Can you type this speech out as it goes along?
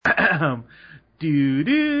Do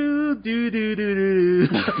do do do do do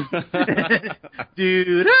do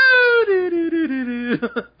do do do do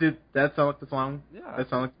do. Did that sound like the song? Yeah. That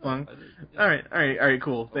sound like the song? Yeah. All right,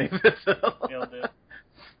 cool. Thanks. Nailed it.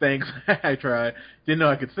 Thanks. I try. Didn't know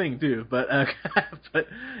I could sing too, but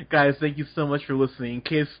guys, thank you so much for listening. In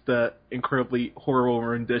case the incredibly horrible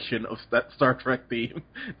rendition of that Star Trek theme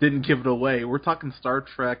didn't give it away, we're talking Star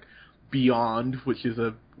Trek Beyond, which is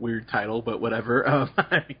a weird title, but whatever.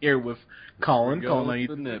 I'm here with Colin. Colin,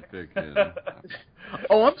 the nitpicking.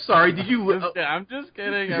 Oh, I'm sorry. Did you? I'm just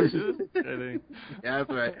kidding. I'm just kidding. Yeah, that's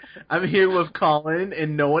right. I'm here with Colin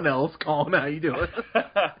and no one else. Colin, how you doing?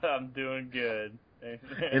 I'm doing good.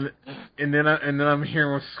 And then I'm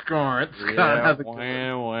here with Scott. Yeah,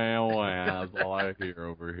 wow. That's all I hear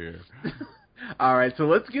over here. All right, so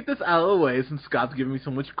let's get this out of the way since Scott's giving me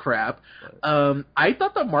so much crap. I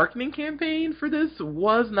thought the marketing campaign for this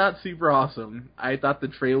was not super awesome. I thought the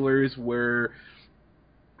trailers were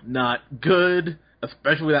not good,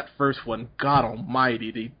 especially that first one. God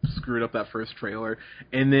almighty, they screwed up that first trailer.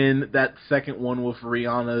 And then that second one with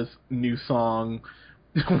Rihanna's new song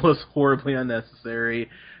was horribly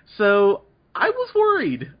unnecessary. So I was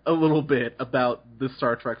worried a little bit about the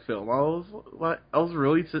Star Trek film. I was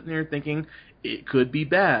really sitting there thinking it could be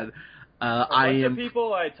bad. A bunch of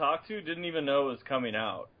people I talked to didn't even know it was coming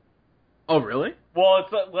out. Oh, really? Well,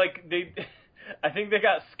 it's like I think they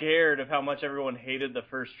got scared of how much everyone hated the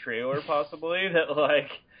first trailer, possibly. That,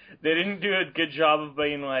 like, they didn't do a good job of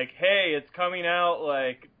being like, hey, it's coming out,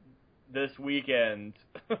 like, this weekend.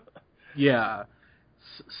 Yeah.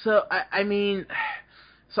 So, I mean...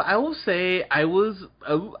 So I will say I was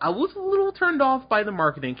a little turned off by the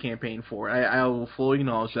marketing campaign for it. I will fully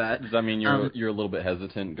acknowledge that. Does that mean you're a little bit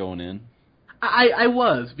hesitant going in? I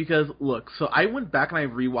was, because, look, so I went back and I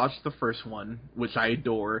rewatched the first one, which I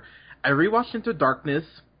adore. I rewatched Into Darkness.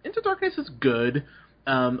 Into Darkness is good.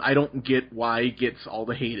 I don't get why it gets all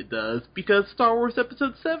the hate it does, because Star Wars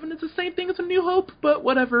Episode 7 is the same thing as A New Hope, but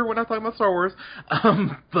whatever, we're not talking about Star Wars.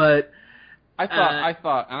 But... I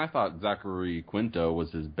thought Zachary Quinto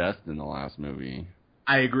was his best in the last movie.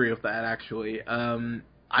 I agree with that, actually.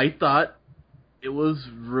 I thought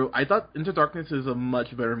Into Darkness is a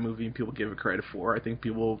much better movie than people give it credit for. I think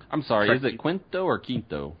people... I'm sorry, is it Quinto or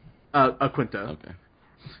Quinto? Quinto. Okay.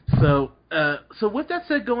 So with that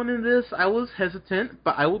said, going into this, I was hesitant,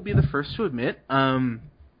 but I will be the first to admit,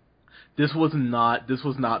 This was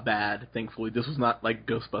not bad, thankfully. This was not like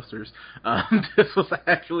Ghostbusters. This was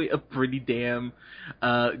actually a pretty damn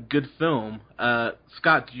good film.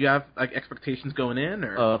 Scott, do you have like expectations going in?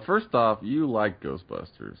 Or? First off, you like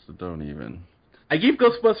Ghostbusters, so don't even. I gave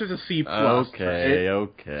Ghostbusters a C+. Okay, right?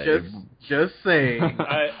 okay. Just saying.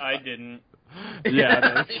 I didn't.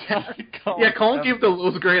 Yeah. Colin gave the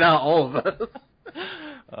lowest grade out of all of us.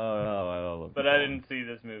 Oh no, I don't know. But I didn't see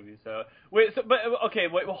this movie, so wait.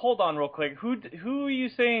 Well, hold on, real quick. Who are you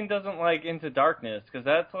saying doesn't like Into Darkness? Because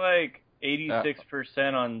that's like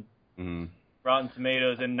 86% on Rotten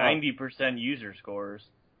Tomatoes and 90% user scores.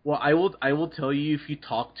 Well, I will tell you, if you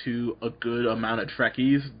talk to a good amount of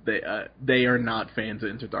Trekkies, they are not fans of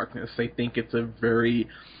Into Darkness. They think it's a very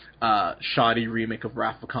shoddy remake of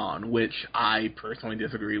Wrath of Khan, which I personally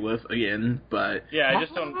disagree with. Again, but yeah, I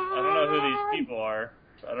don't know who these people are.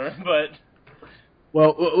 I don't know, but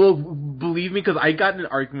well, believe me, because I got in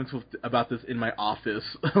arguments about this in my office,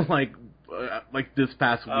 like this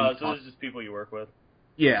past week. Oh, so this is just people you work with.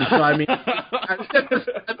 Yeah, so I mean,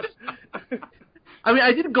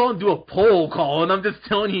 I didn't go and do a poll, Colin. I'm just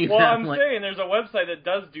telling you. Well, that, I'm saying there's a website that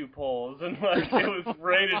does do polls, and like it was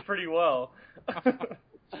rated pretty well.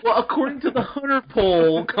 Well, according to the Hunter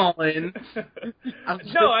poll, Colin. I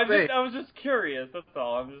was just curious. That's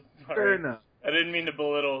all. I'm just sorry. Fair enough. I didn't mean to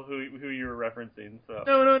belittle who you were referencing. So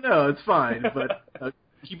no, it's fine. But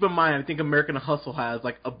keep in mind, I think American Hustle has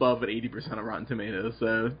like above an 80% of Rotten Tomatoes.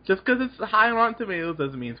 So just because it's high on Rotten Tomatoes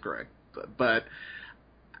doesn't mean it's correct. But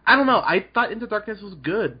I don't know. I thought Into Darkness was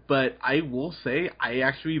good, but I will say I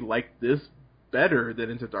actually like this better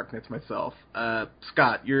than Into Darkness myself.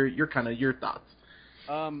 Scott, your thoughts.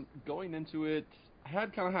 Going into it, I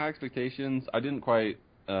had kind of high expectations. I didn't quite.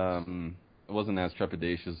 I wasn't as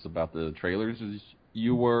trepidatious about the trailers as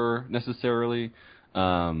you were necessarily,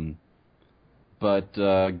 but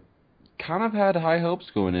kind of had high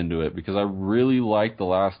hopes going into it because I really liked the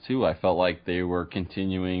last two. I felt like they were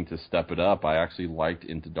continuing to step it up. I actually liked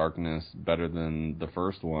Into Darkness better than the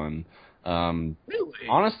first one. Really?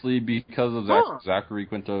 Honestly, because of Zachary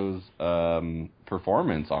Quinto's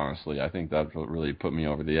performance, honestly. I think that's what really put me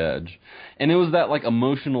over the edge. And it was that like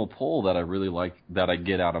emotional pull that I really like, that I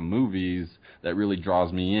get out of movies, that really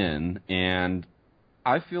draws me in. And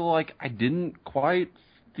I feel like I didn't quite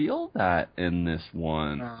feel that in this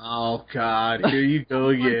one. Oh God, here you go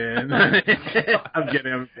again. I'm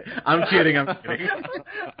kidding. I'm kidding.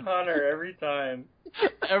 Hunter, every time.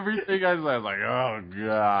 Everything I said, I was like, oh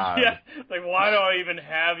God. Yeah, it's like, why do I even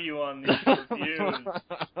have you on these reviews?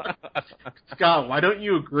 Scott, why don't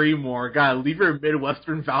you agree more? God, leave your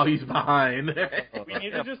Midwestern values behind. We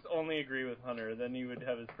need to just only agree with Hunter, then he would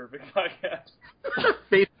have his perfect podcast.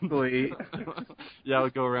 Basically. Yeah, I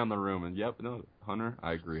would go around the room and, yep, no, Hunter,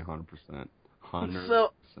 I agree 100%. 100%.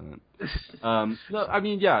 So, no, I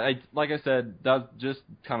mean, yeah, like I said, that's just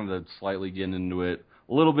kind of slightly getting into it.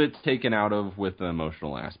 A little bit taken out of with the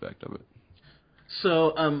emotional aspect of it.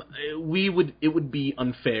 So, it would be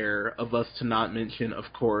unfair of us to not mention,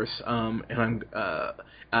 of course, and I'm,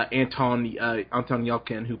 Anton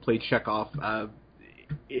Yelchin, who played Chekhov.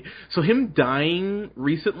 So him dying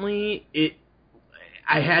recently, it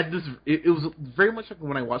was very much like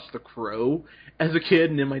when I watched The Crow as a kid,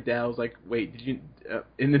 and then my dad was like, wait, did you,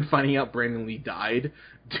 and then finding out Brandon Lee died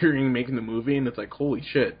during making the movie, and it's like, holy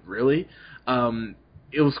shit, really?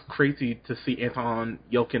 It was crazy to see Anton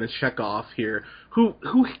Yelchin as Chekhov here, who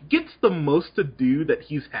gets the most to do that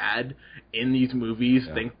he's had in these movies,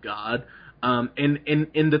 thank God. And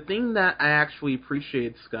the thing that I actually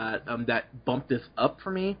appreciate, Scott, that bumped this up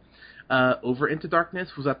for me over Into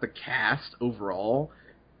Darkness was that the cast overall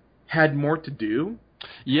had more to do.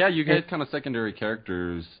 Yeah, you guys kind of secondary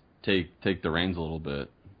characters take the reins a little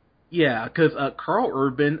bit. Yeah, because Carl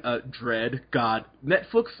Urban, Dredd, God,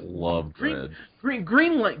 Netflix love Dredd.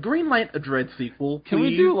 Greenlight a Dredd sequel. Can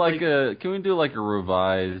we do like a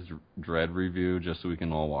revised Dredd review just so we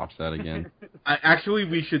can all watch that again? Actually,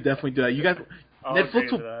 we should definitely do that. You guys,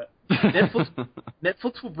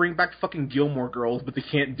 Netflix will bring back fucking Gilmore Girls, but they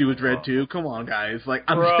can't do a Dredd 2. Come on, guys. Like,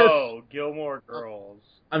 Gilmore Girls.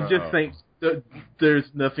 I'm just saying. There's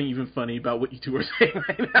nothing even funny about what you two are saying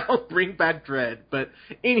right now. Bring back Dredd. But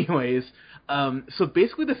anyways, so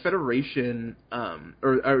basically the Federation,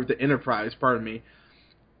 or the Enterprise, pardon me,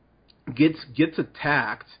 gets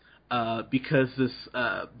attacked because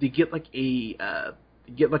they get like a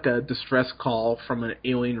distress call from an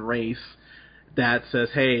alien race that says,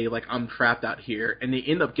 hey, like, I'm trapped out here, and they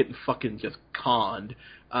end up getting fucking just conned.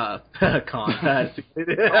 I'm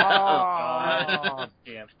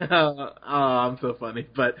so funny.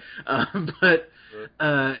 But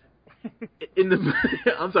in the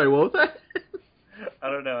I'm sorry, what was that? I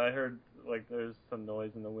don't know. I heard like there's some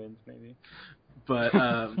noise in the winds, maybe. But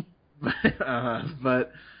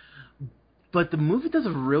the movie does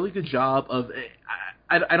a really good job of.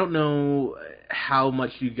 I don't know how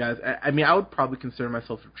much you guys. I mean, I would probably consider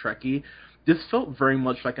myself a Trekkie. This felt very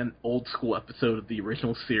much like an old school episode of the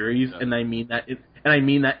original series, and I mean that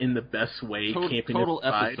in the best way. Total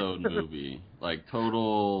episode movie, like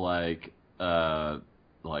total like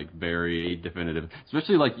very definitive,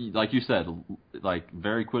 especially like you said, like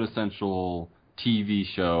very quintessential TV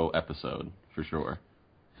show episode for sure.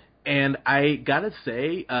 And I gotta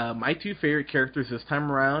say, my two favorite characters this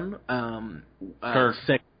time around, Kirk.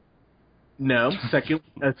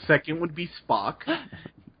 Second would be Spock.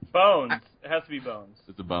 Bones. It has to be Bones.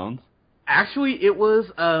 Is it Bones? Actually, it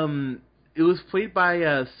was played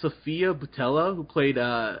by Sophia Boutella, who played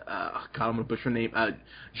God, I'm gonna butcher her name,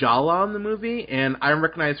 Jala in the movie, and I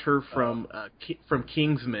recognize her from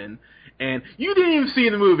Kingsman. And you didn't even see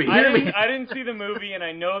the movie. I didn't see the movie, and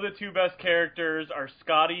I know the two best characters are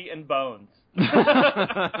Scotty and Bones.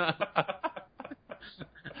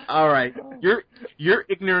 All right, your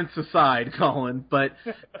ignorance aside, Colin. But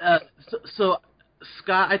so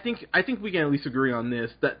Scott, I think we can at least agree on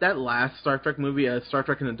this. That last Star Trek movie, Star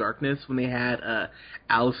Trek Into Darkness, when they had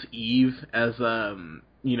Alice Eve as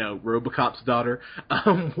RoboCop's daughter,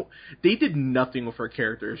 they did nothing with her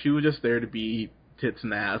character. She was just there to be tits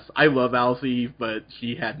and ass. I love Alice Eve, but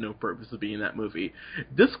she had no purpose of being in that movie.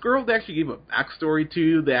 This girl, they actually gave a backstory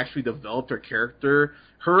to. They actually developed her character.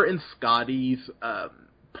 Her and Scotty's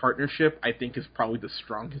partnership, I think, is probably the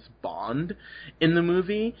strongest bond in the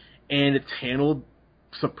movie, and it's handled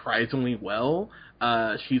surprisingly well.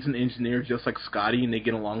 She's an engineer just like Scotty, and they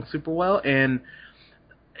get along super well, and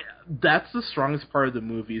that's the strongest part of the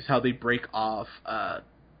movie, is how they break off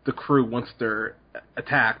the crew once they're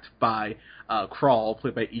attacked by Krall,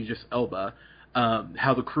 played by Idris Elba.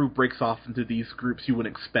 How the crew breaks off into these groups you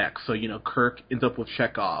wouldn't expect. So, Kirk ends up with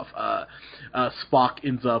Chekhov. Spock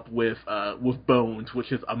ends up with Bones,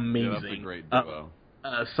 which is amazing. Yeah, that's a great duo.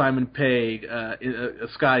 Simon Pegg,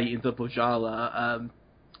 Scotty ends up with Jala.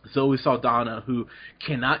 Zoe Saldana, who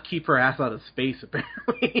cannot keep her ass out of space,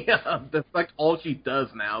 apparently. That's like all she does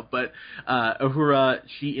now. But Uhura,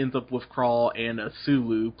 she ends up with Krall and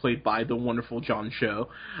Sulu, played by the wonderful John Cho.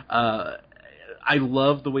 I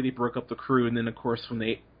love the way they broke up the crew, and then, of course, when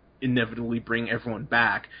they inevitably bring everyone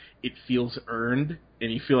back, it feels earned,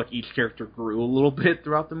 and you feel like each character grew a little bit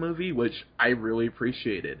throughout the movie, which I really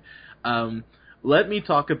appreciated. Let me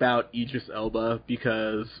talk about Idris Elba,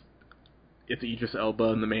 because it's Idris Elba,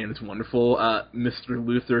 and the man is wonderful. Mr.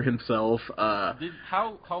 Luther himself.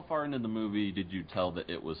 How far into the movie did you tell that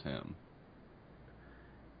it was him?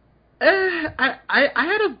 I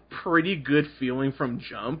had a pretty good feeling from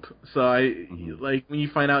jump, so like when you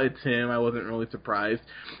find out it's him, I wasn't really surprised.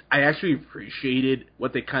 I actually appreciated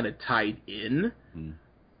what they kind of tied in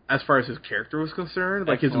as far as his character was concerned,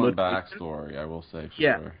 like his backstory. I will say, for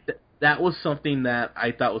sure. That was something that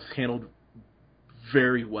I thought was handled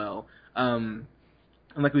very well. And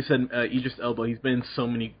like we said, Idris Elba, he's been in so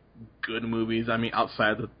many good movies. I mean,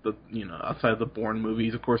 outside outside of the Bourne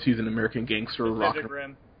movies, of course, he's an American Gangster. Pacific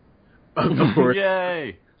Rim. Of course.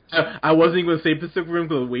 Yay! I wasn't going to say Pacific Rim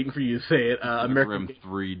because I was waiting for you to say it. American Rim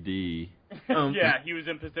 3D. Yeah, he was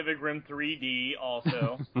in Pacific Rim 3D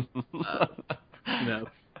also.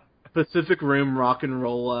 Pacific Rim, Rock and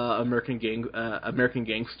Roll, American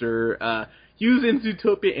Gangster. He was in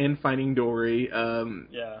Zootopia and Finding Dory.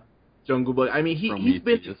 Jungle Book. I mean, he's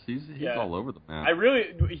been. He's all over the map.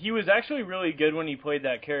 He was actually really good when he played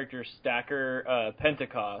that character Stacker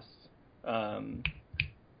Pentecost.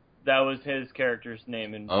 That was his character's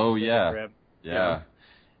name in Pacific Rim. Yeah.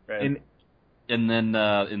 Right. And then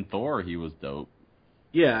in Thor, he was dope.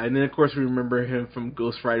 Yeah, and then of course we remember him from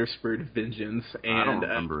Ghost Rider: Spirit of Vengeance. And I don't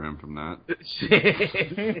remember him from that.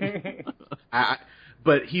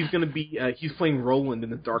 But he's going to be he's playing Roland in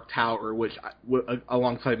the Dark Tower, which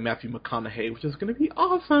alongside Matthew McConaughey, which is going to be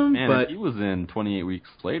awesome. Man, but he was in 28 Weeks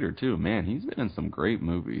Later too. Man, he's been in some great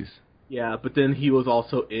movies. Yeah, but then he was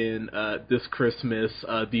also in This Christmas,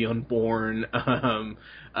 The Unborn,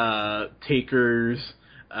 Takers,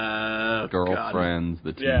 Girlfriends,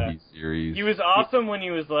 the TV series. He was awesome when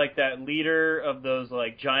he was like that leader of those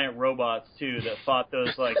like giant robots too that fought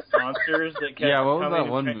those like monsters that kept what was coming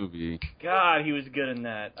that one movie? God, he was good in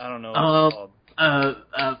that. I don't know what it's called. I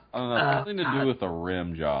don't know, something to do with a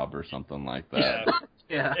rim job or something like that.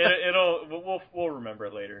 Yeah. We'll remember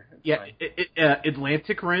it later. It's fine.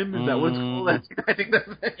 Atlantic Rim, is that what it's called? I think that's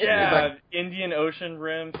it. Yeah, Indian Ocean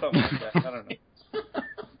Rim, something like that. I don't know.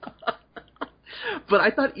 But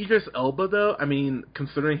I thought Idris Elba, though, I mean,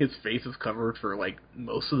 considering his face is covered for like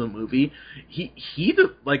most of the movie, he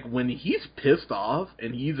like when he's pissed off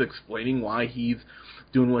and he's explaining why he's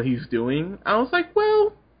doing what he's doing, I was like,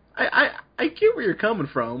 well, I get where you're coming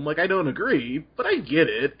from. Like, I don't agree, but I get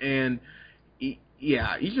it. And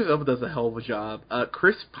yeah, Idris Elba does a hell of a job.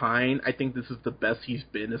 Chris Pine, I think this is the best he's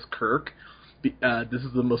been as Kirk. This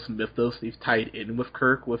is the most mythos they've tied in with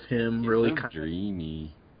Kirk, with him really so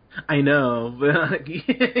dreamy. I know, but you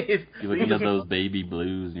look into those baby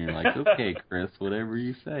blues and you're like, okay, Chris, whatever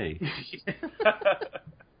you say.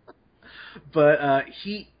 But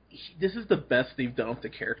this is the best they've done with the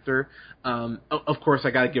character. Of course,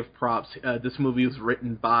 I gotta give props. This movie was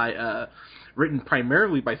written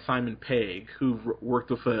primarily by Simon Pegg, who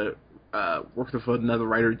worked with another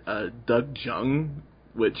writer, Doug Jung,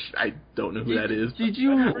 which I don't know who that is. Did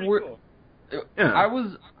you? Cool. Yeah.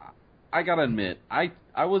 I gotta admit,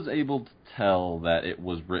 I was able to tell that it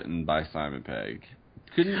was written by Simon Pegg.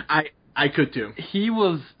 I could too. He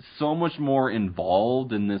was so much more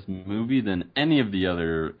involved in this movie than any of the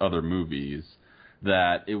other movies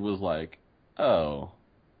that it was like,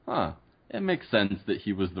 it makes sense that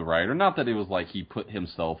he was the writer. Not that it was like he put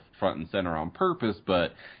himself front and center on purpose,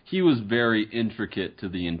 but he was very intricate to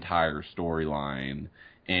the entire storyline.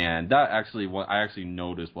 And that actually, what I actually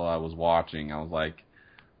noticed while I was watching, I was like,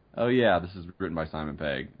 oh yeah, this is written by Simon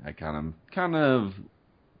Pegg. I kind of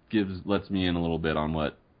lets me in a little bit on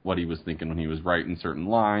what he was thinking when he was writing certain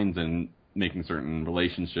lines and making certain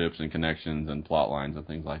relationships and connections and plot lines and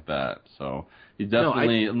things like that. So he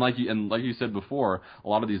definitely, and like you said before, a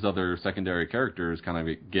lot of these other secondary characters kind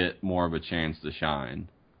of get more of a chance to shine.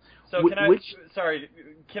 So can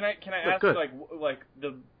I ask like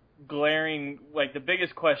the glaring, like the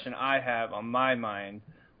biggest question I have on my mind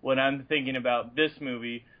when I'm thinking about this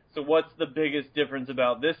movie? So what's the biggest difference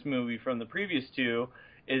about this movie from the previous two?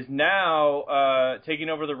 Is now taking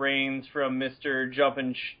over the reins from Mr.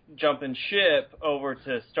 Jumpin' Ship over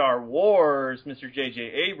to Star Wars, Mr. J.J.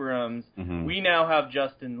 Abrams. Mm-hmm. We now have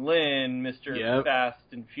Justin Lin, Mr. Fast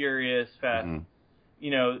and Furious, So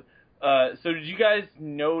did you guys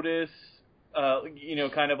notice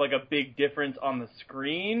kind of like a big difference on the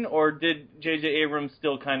screen, or did J.J. Abrams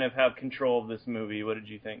still kind of have control of this movie? What did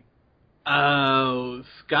you think? Oh,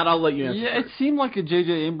 Scott, I'll let you answer. Yeah, first. it seemed like a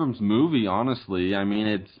J.J. Abrams movie, honestly. I mean,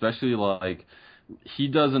 especially like he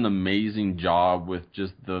does an amazing job with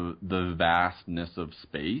just the vastness of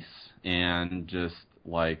space and just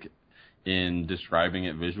like in describing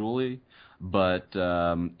it visually. But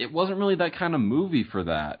it wasn't really that kind of movie for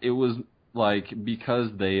that. It was like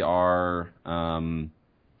because they are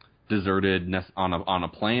deserted on a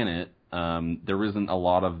planet. There isn't a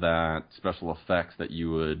lot of that special effects that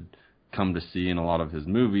you would come to see in a lot of his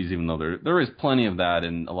movies, even though there is plenty of that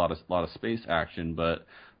in a lot of space action, but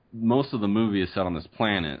most of the movie is set on this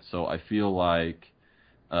planet, so I feel like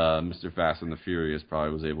Mr. Fast and the Furious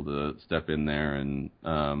probably was able to step in there and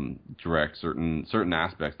direct certain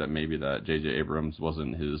aspects that maybe that J.J. Abrams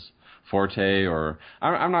wasn't his forte, or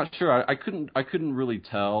I'm not sure. I couldn't really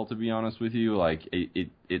tell, to be honest with you. Like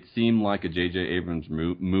it seemed like a J.J. Abrams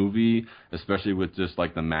movie, especially with just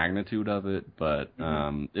like the magnitude of it. But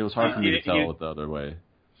it was hard for me to tell it the other way.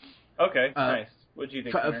 Okay, nice. What do you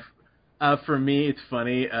think, Hunter? For me, it's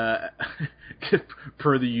funny,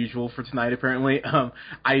 per the usual for tonight, apparently.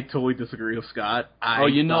 I totally disagree with Scott.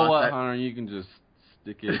 You know what, Hunter? You can just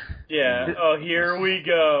stick it. Yeah. Oh, here we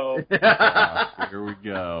go. Here we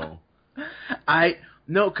go.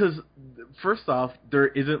 No, because first off, there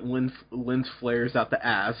isn't lens flares out the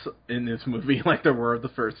ass in this movie like there were the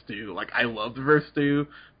first two. Like, I love the first two,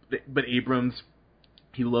 but Abrams,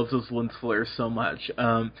 he loves those lens flares so much.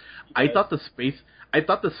 I thought the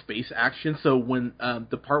space action. So when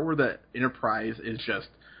the part where the Enterprise is just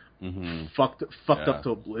fucked up to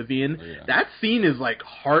oblivion, that scene is like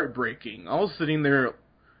heartbreaking. I was sitting there,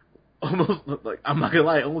 almost like, I'm not gonna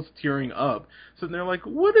lie, almost tearing up. Sitting there like,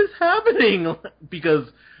 what is happening? Because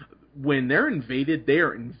when they're invaded, they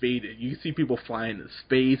are invaded. You see people flying into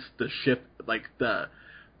space. The ship, like the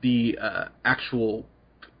actual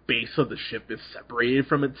base of the ship is separated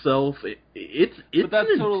from itself. It's but that's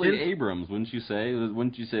totally Abrams, wouldn't you say?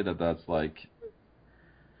 Wouldn't you say that that's like?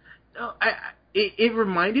 No, it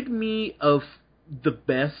reminded me of the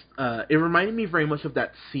best. It reminded me very much of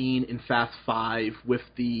that scene in Fast 5 with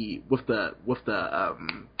the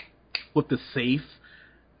safe,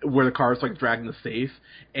 where the car is like dragging the safe,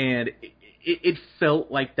 and it felt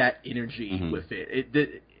like that energy with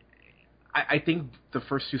it. I think the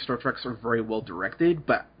first two Star Treks are very well directed,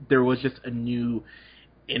 but there was just a new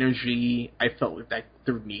energy I felt like that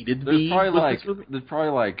there needed to be. There's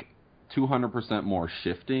probably like 200% more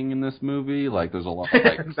shifting in this movie. Like there's a lot of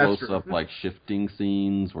like close up like shifting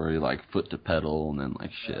scenes where you like foot to pedal and then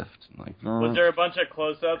like shift. Like was there a bunch of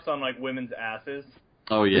close ups on like women's asses?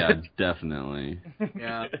 Oh yeah, definitely.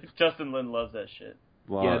 Yeah, Justin Lin loves that shit.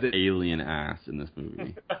 A lot of alien ass in this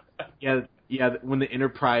movie. Yeah, when the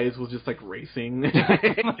Enterprise was just like racing.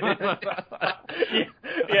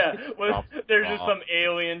 Well, there's just some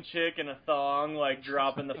alien chick in a thong like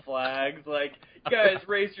dropping the flags, like, guys,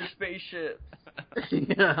 race your spaceships.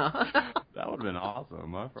 Yeah, that would have been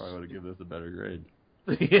awesome. I probably would have given this a better grade.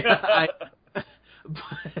 Yeah,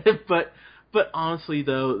 but honestly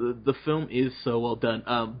though, the film is so well done.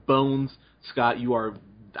 Bones, Scott,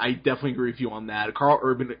 I definitely agree with you on that. Carl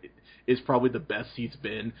Urban is probably the best he's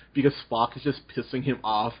been, because Spock is just pissing him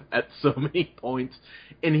off at so many points,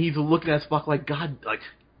 and he's looking at Spock like, God, like,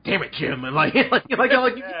 damn it, Jim, and like you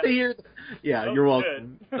can stay here. Yeah, you're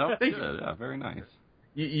welcome. That was good. Yeah, very nice.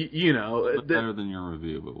 You know, better than your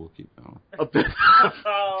review, but we'll keep going.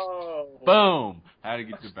 Oh. Boom! Had to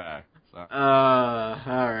get you back. So. All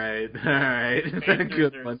right.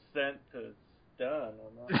 Good one. Sent to stun.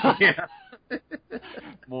 Yeah.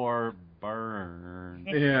 More burn.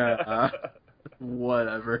 Yeah.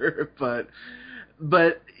 Whatever.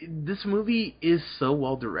 But this movie is so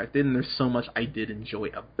well directed, and there's so much I did enjoy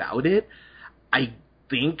about it. I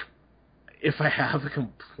think if I have a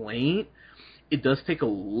complaint, it does take a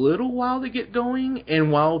little while to get going,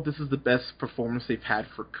 and while this is the best performance they've had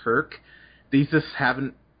for Kirk, they just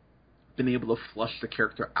haven't been able to flush the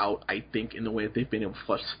character out, I think, in the way that they've been able to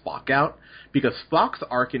flush Spock out, because Spock's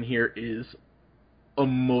arc in here is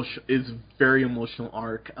very emotional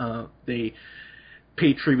arc. They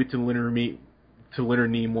pay tribute to Leonard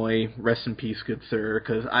Nimoy. Rest in peace, good sir,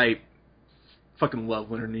 because I fucking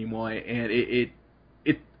love Leonard Nimoy, and it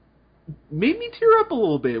made me tear up a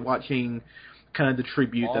little bit watching kind of the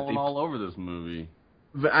tribute that they all over this movie.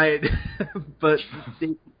 But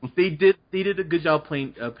they did a good job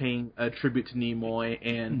paying a tribute to Nimoy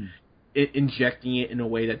and injecting it in a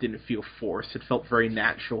way that didn't feel forced. It felt very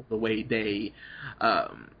natural the way they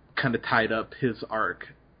kind of tied up his arc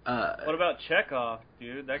What about Chekhov,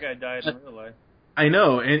 dude? That guy died in real life. I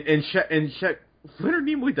know, and Leonard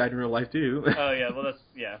Nimoy died in real life too. Oh yeah, well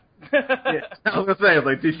yeah. I was gonna say,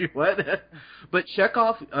 like, did you what? But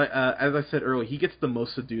Chekhov, as I said earlier, he gets the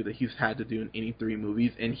most to do that he's had to do in any 3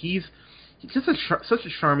 movies, and he's just such a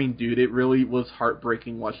charming dude. It really was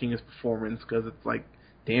heartbreaking watching his performance because it's like,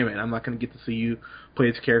 damn it, I'm not gonna get to see you play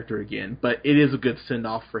his character again. But it is a good send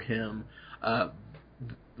off for him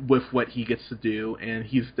with what he gets to do, and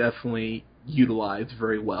he's definitely utilized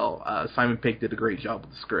very well. Simon Pegg did a great job with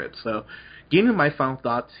the script. So, getting to my final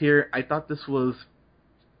thoughts here, I thought this was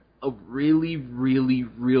a really, really,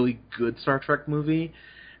 really good Star Trek movie.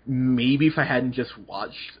 Maybe if I hadn't just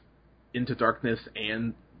watched Into Darkness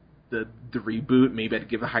and the reboot, maybe I'd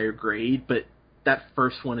give a higher grade, but that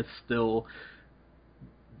first one is still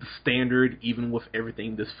the standard, even with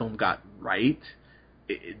everything this film got right.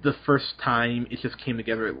 The first time, it just came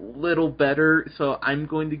together a little better, so I'm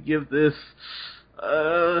going to give this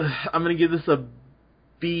a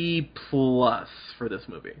B+ for this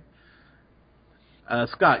movie.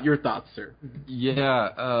 Scott, your thoughts, sir? Yeah,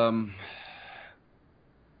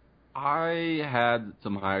 I had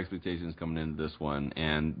some high expectations coming into this one,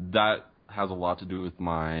 and that has a lot to do with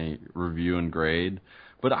my review and grade.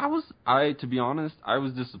 But to be honest, I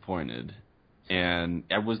was disappointed. And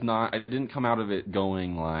I didn't come out of it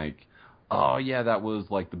going like, oh yeah, that was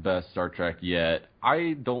like the best Star Trek yet.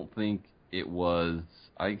 I don't think it was.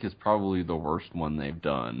 I think it's probably the worst one they've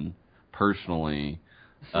done, personally.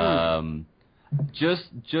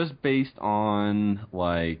 Just based on,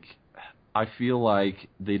 like, I feel like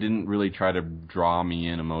they didn't really try to draw me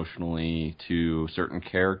in emotionally to certain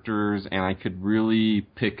characters, and I could really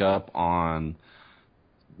pick up on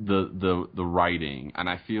the writing, and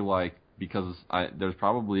I feel like because there's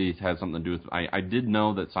probably had something to do with I did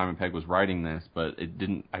know that Simon Pegg was writing this, but I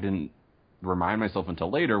didn't remind myself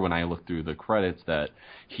until later when I looked through the credits that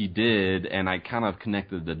he did, and I kind of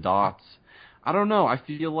connected the dots. I don't know. I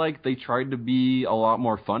feel like they tried to be a lot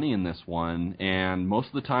more funny in this one, and most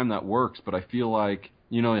of the time that works, but I feel like,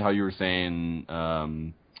 you know how you were saying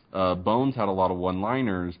Bones had a lot of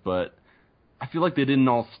one-liners, but I feel like they didn't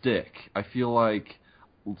all stick. I feel like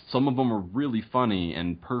some of them were really funny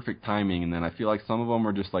and perfect timing, and then I feel like some of them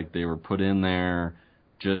are just like they were put in there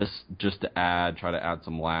just to try to add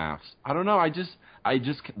some laughs. I don't know. I just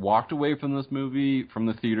walked away from this movie, from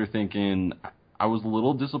the theater, thinking I was a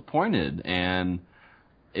little disappointed, and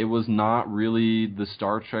it was not really the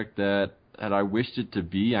Star Trek that I wished it to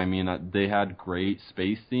be. I mean, they had great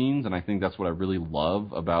space scenes, and I think that's what I really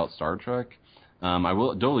love about Star Trek. I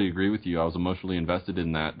will totally agree with you. I was emotionally invested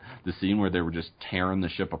in the scene where they were just tearing the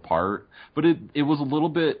ship apart. But it was a little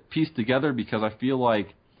bit pieced together because I feel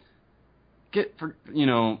like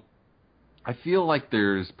I feel like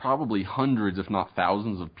there's probably hundreds, if not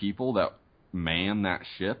thousands, of people that man that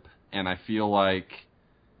ship, and I feel like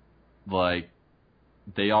most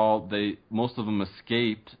of them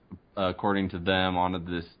escaped, according to them, onto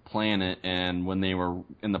this planet, and when they were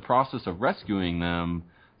in the process of rescuing them,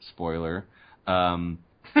 spoiler, there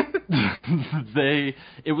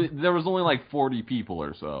was only like 40 people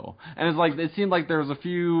or so, and it seemed like there was a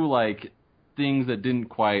few like things that didn't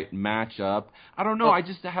quite match up. I don't know. I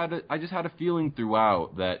just had a feeling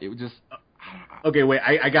throughout that it was just. Okay, wait.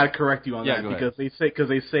 I gotta correct you on that because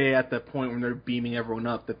they say at the point when they're beaming everyone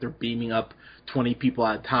up that they're beaming up 20 people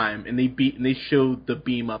at a time, and they showed the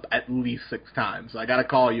beam up at least 6 times. So I gotta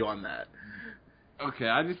call you on that. Okay,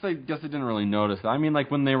 I guess I didn't really notice that. I mean,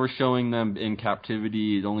 like, when they were showing them in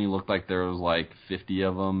captivity, it only looked like there was, like, 50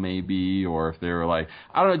 of them, maybe, or if they were, like,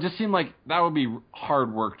 I don't know, it just seemed like that would be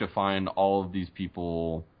hard work to find all of these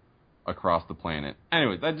people across the planet.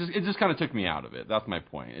 Anyway, it just kind of took me out of it. That's my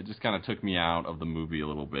point. It just kind of took me out of the movie a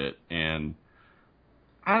little bit, and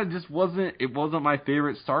it wasn't my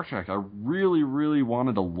favorite Star Trek. I really, really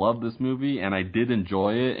wanted to love this movie, and I did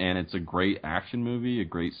enjoy it, and it's a great action movie, a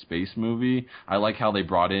great space movie. I like how they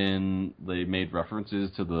made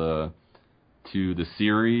references to the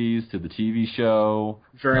series, to the TV show.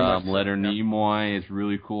 Very much so, Leonard Nimoy. It's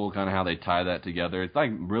really cool kind of how they tie that together. It's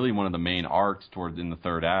like really one of the main arcs in the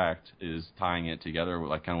third act is tying it together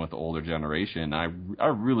with with the older generation. I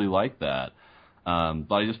really like that.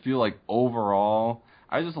 But I just feel like overall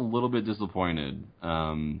I was just a little bit disappointed.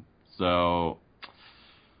 So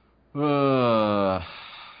this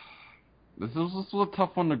was a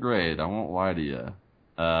tough one to grade. I won't lie to you.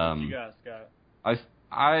 What you got, Scott?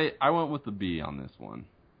 I went with the B on this one.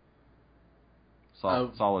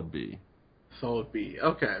 Solid B. Solid B.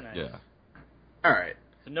 Okay. Nice. Yeah. All right.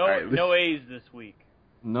 So no A's this week.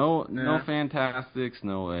 No Fantastics,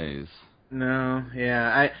 no A's. No,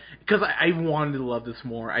 yeah, because I wanted to love this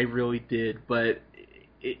more, I really did, but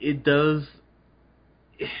it does.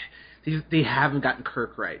 They haven't gotten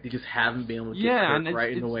Kirk right. They just haven't been able to get Kirk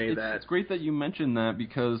right in the way that. It's great that you mentioned that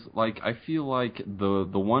because, like, I feel like the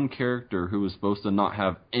one character who was supposed to not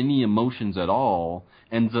have any emotions at all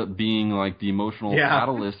ends up being like the emotional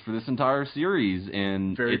catalyst for this entire series,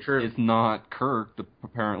 and it's not Kirk,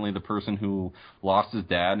 apparently the person who lost his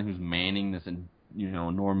dad and who's manning this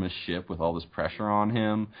enormous ship with all this pressure on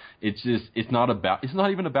him. It's not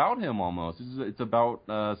even about him almost. It's about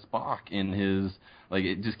Spock and his, like,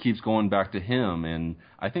 it just keeps going back to him, and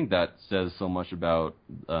I think that says so much about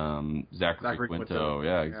Zachary Quinto.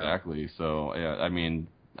 Yeah, exactly. So yeah, I mean,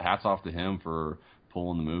 hats off to him for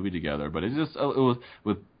pulling the movie together. But it was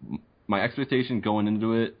with my expectation going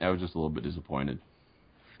into it, I was just a little bit disappointed.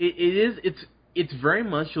 It's very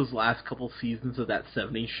much those last couple seasons of that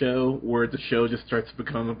 70s show where the show just starts to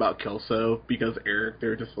become about Kelso because Eric,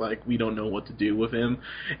 they're just like, we don't know what to do with him.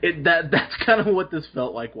 That's kind of what this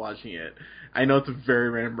felt like watching it. I know it's a very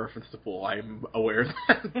random reference to Bull, I'm aware of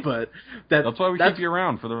that, but that's why we keep you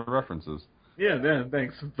around, for the references. Yeah,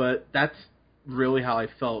 thanks. But that's really how I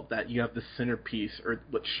felt, that you have the centerpiece, or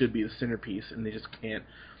what should be the centerpiece, and they just can't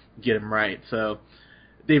get him right. So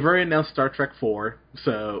they've already announced Star Trek 4,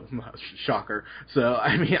 so shocker. So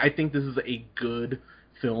I mean, I think this is a good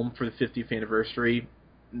film for the 50th anniversary.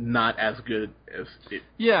 Not as good as it.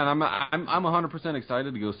 Yeah, and I'm 100%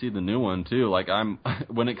 excited to go see the new one too. Like,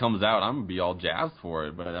 when it comes out, I'm gonna be all jazzed for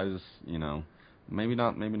it. But I just, maybe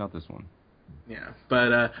not this one. Yeah,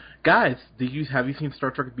 but guys, have you seen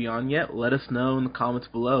Star Trek Beyond yet? Let us know in the comments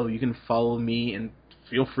below. You can follow me and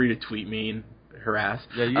feel free to tweet me and harass.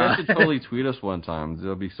 Yeah, you guys should totally tweet us one time.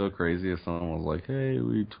 It'll be so crazy if someone was like, "Hey,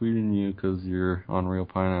 we tweeting you because you're on Real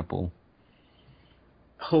Pineapple."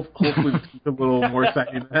 Hopefully it's a little more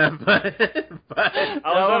exciting than that. But I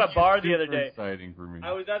was at a bar the other day. Exciting for me.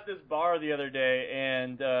 I was at this bar the other day,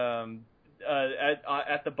 and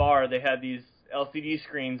at the bar they had these LCD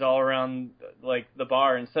screens all around like the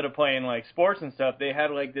bar. Instead of playing like sports and stuff, they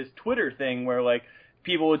had like this Twitter thing where like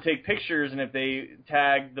people would take pictures, and if they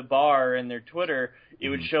tagged the bar in their Twitter, it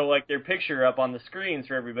would show like their picture up on the screens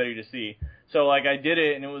for everybody to see. So like I did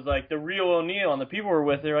it, and it was like the Real O'Neill, and the people were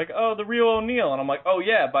with, they're like, oh, the Real O'Neill, and I'm like, oh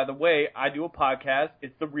yeah, by the way, I do a podcast.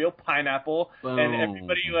 It's the Real Pineapple, and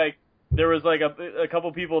everybody like, there was like a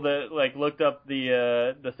couple people that like looked up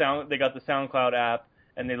the sound, they got the SoundCloud app,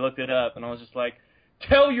 and they looked it up, and I was just like,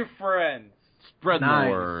 tell your friends, spread the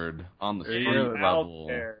word on the street level.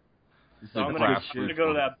 So I'm gonna go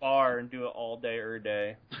to that bar and do it all day, every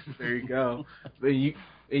day. There you go.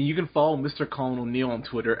 And you can follow Mr. Colin O'Neill on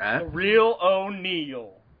Twitter at The Real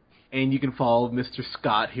O'Neill. And you can follow Mr.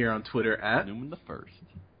 Scott here on Twitter at Newman the First.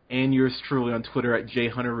 And yours truly on Twitter at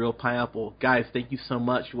JHunterRealPineapple. Guys, thank you so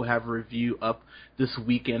much. We'll have a review up this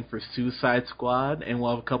weekend for Suicide Squad, and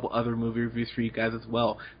we'll have a couple other movie reviews for you guys as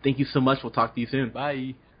well. Thank you so much. We'll talk to you soon.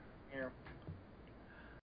 Bye.